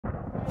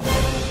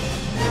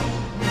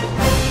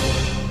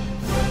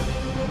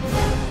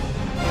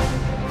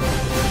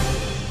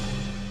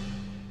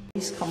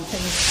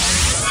Complaints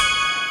Council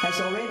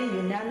has already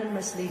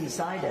unanimously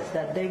decided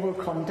that they will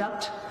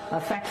conduct a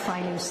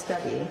fact-finding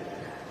study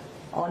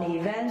on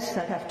events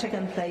that have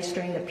taken place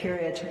during the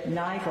period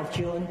 9th of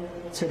June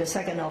to the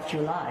 2nd of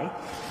July,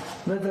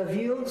 with a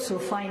view to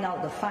find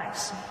out the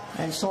facts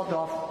and sort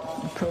of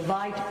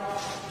provide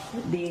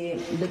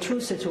the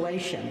true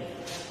situation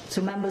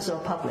to members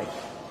of the public.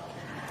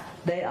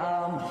 They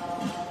are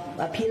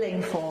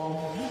appealing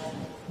for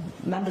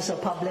members of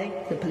the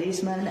public, the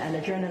policemen and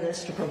the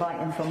journalists to provide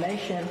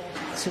information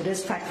to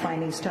this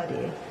fact-finding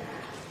study.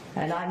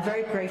 And I'm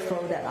very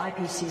grateful that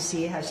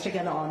IPCC has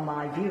taken on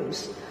my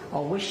views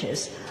or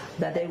wishes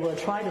that they will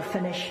try to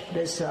finish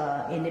this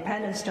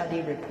independent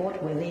study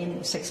report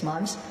within 6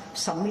 months,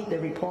 submit the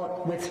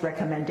report with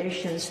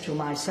recommendations to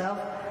myself,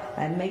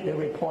 and make the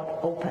report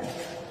open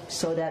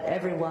so that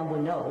everyone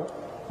will know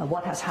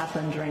what has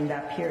happened during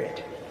that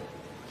period.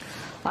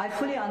 I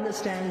fully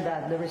understand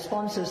that the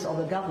responses of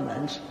the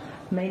government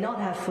may not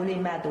have fully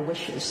met the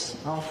wishes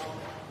of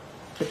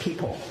the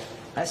people,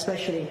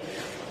 especially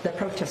the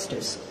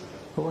protesters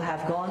who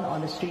have gone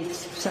on the streets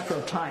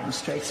several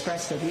times to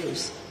express their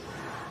views.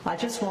 I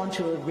just want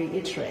to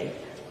reiterate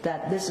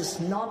that this is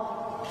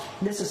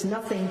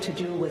nothing to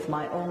do with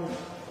my own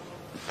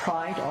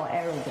pride or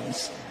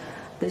arrogance.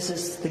 This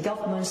is the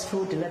government's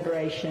full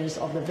deliberations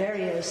of the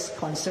various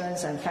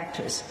concerns and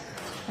factors,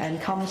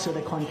 and comes to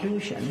the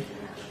conclusion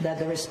that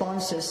the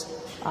responses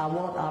are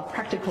what are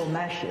practical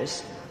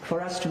measures for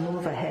us to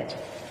move ahead.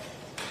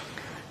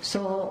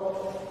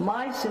 So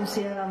my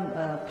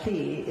sincere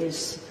plea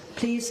is,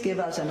 please give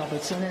us an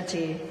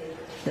opportunity,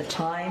 the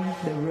time,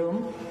 the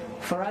room,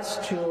 for us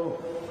to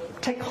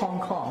take Hong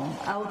Kong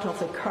out of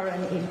the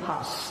current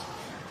impasse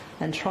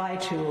and try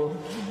to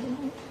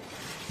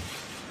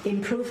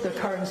improve the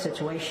current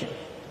situation.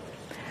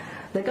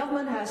 The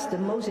government has the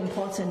most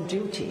important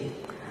duty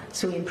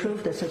to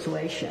improve the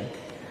situation.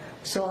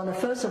 So on the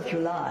 1st of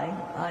July,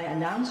 I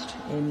announced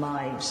in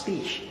my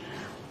speech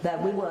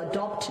that we will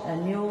adopt a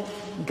new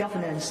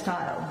governance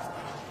style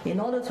in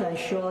order to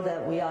ensure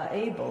that we are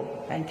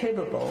able and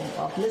capable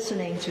of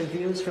listening to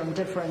views from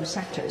different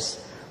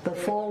sectors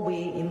before we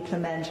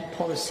implement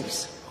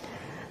policies.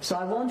 So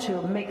I want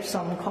to make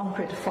some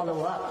concrete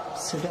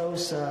follow-up to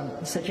those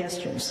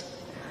suggestions.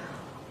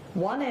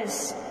 One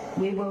is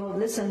we will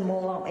listen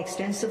more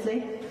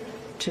extensively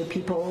to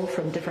people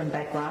from different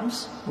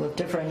backgrounds with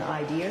different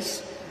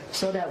ideas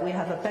so that we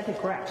have a better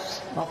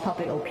grasp of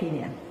public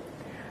opinion.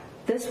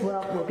 This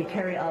work will be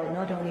carried out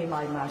not only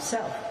by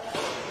myself,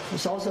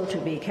 it's also to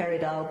be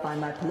carried out by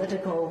my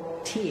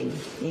political team,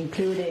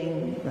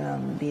 including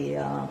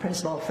the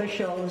principal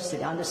officials, the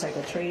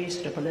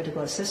undersecretaries, the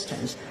political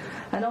assistants,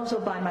 and also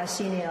by my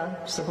senior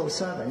civil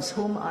servants,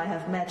 whom I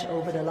have met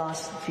over the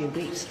last few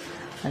weeks.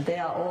 And they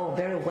are all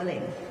very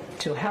willing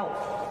to help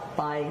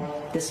by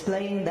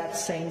displaying that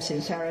same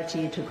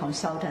sincerity to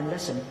consult and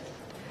listen.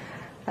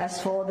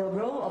 As for the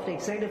role of the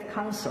Executive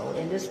Council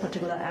in this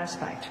particular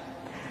aspect,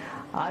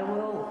 I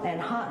will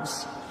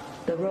enhance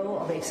the role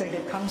of the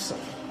Executive Council,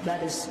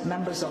 that is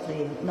members of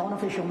the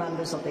non-official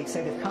members of the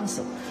Executive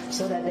Council,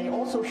 so that they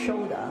also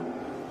shoulder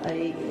an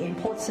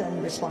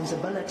important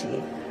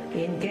responsibility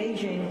in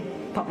gauging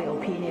public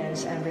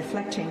opinions and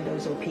reflecting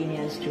those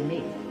opinions to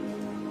me.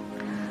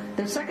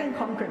 The second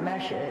concrete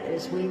measure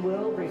is we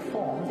will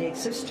reform the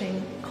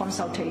existing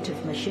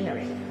consultative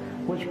machinery,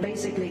 which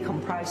basically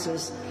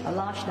comprises a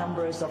large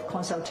number of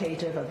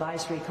consultative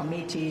advisory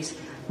committees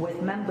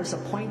with members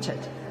appointed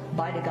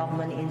by the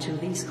government into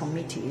these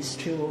committees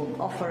to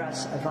offer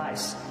us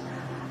advice.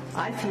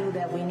 I feel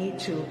that we need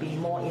to be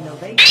more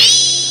innovative.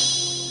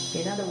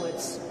 In other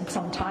words,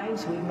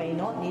 sometimes we may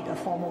not need a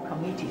formal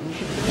committee. We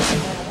should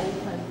build more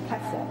open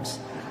platforms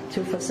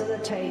to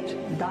facilitate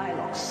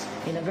dialogues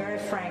in a very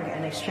frank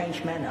and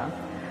exchange manner,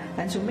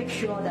 and to make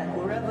sure that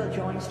whoever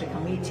joins the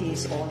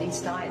committees or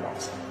these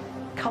dialogues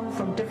come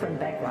from different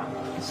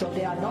backgrounds. So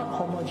they are not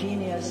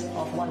homogeneous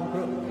of one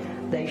group.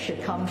 They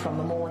should come from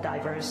a more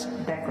diverse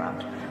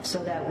background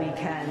so that we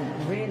can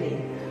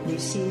really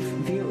receive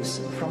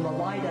views from a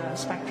wider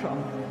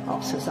spectrum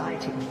of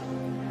society.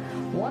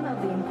 One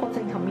of the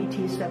important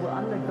committees that will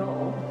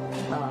undergo,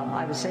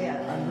 I would say,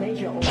 a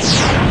major oversight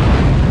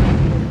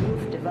is the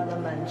Youth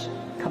Development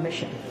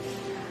Commission,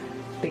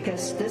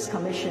 because this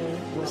commission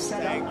was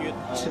set up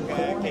to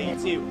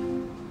coordinate.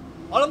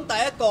 我諗第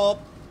一個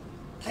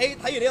睇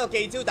完呢個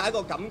記招，第一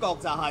個感覺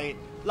就係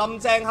林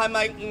鄭係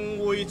咪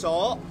誤會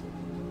咗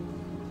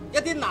一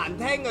啲難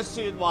聽嘅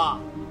説話，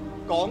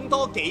講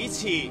多幾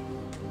次，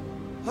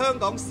香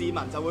港市民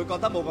就會覺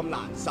得冇咁難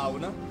受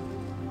呢？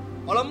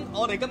我諗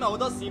我哋今日好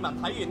多市民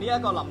睇完呢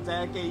一個林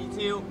鄭嘅記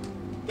招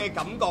嘅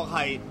感覺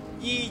係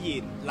依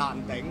然難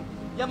頂，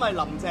因為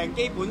林鄭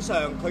基本上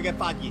佢嘅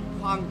發言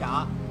框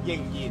架仍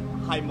然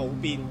係冇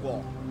變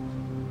過，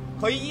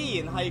佢依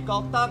然係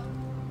覺得呢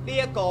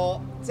一個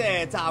即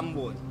係暫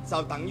緩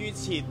就等於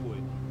撤回，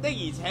的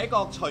而且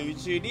確隨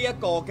住呢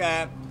一個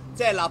嘅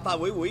即係立法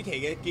會會期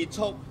嘅結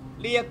束，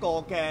呢一個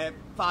嘅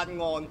法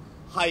案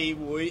係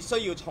會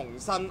需要重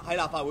新喺立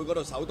法會嗰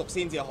度首讀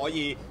先至可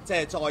以即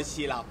係再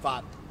次立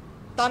法。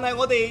但係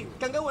我哋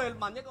更加會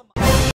問一個問題。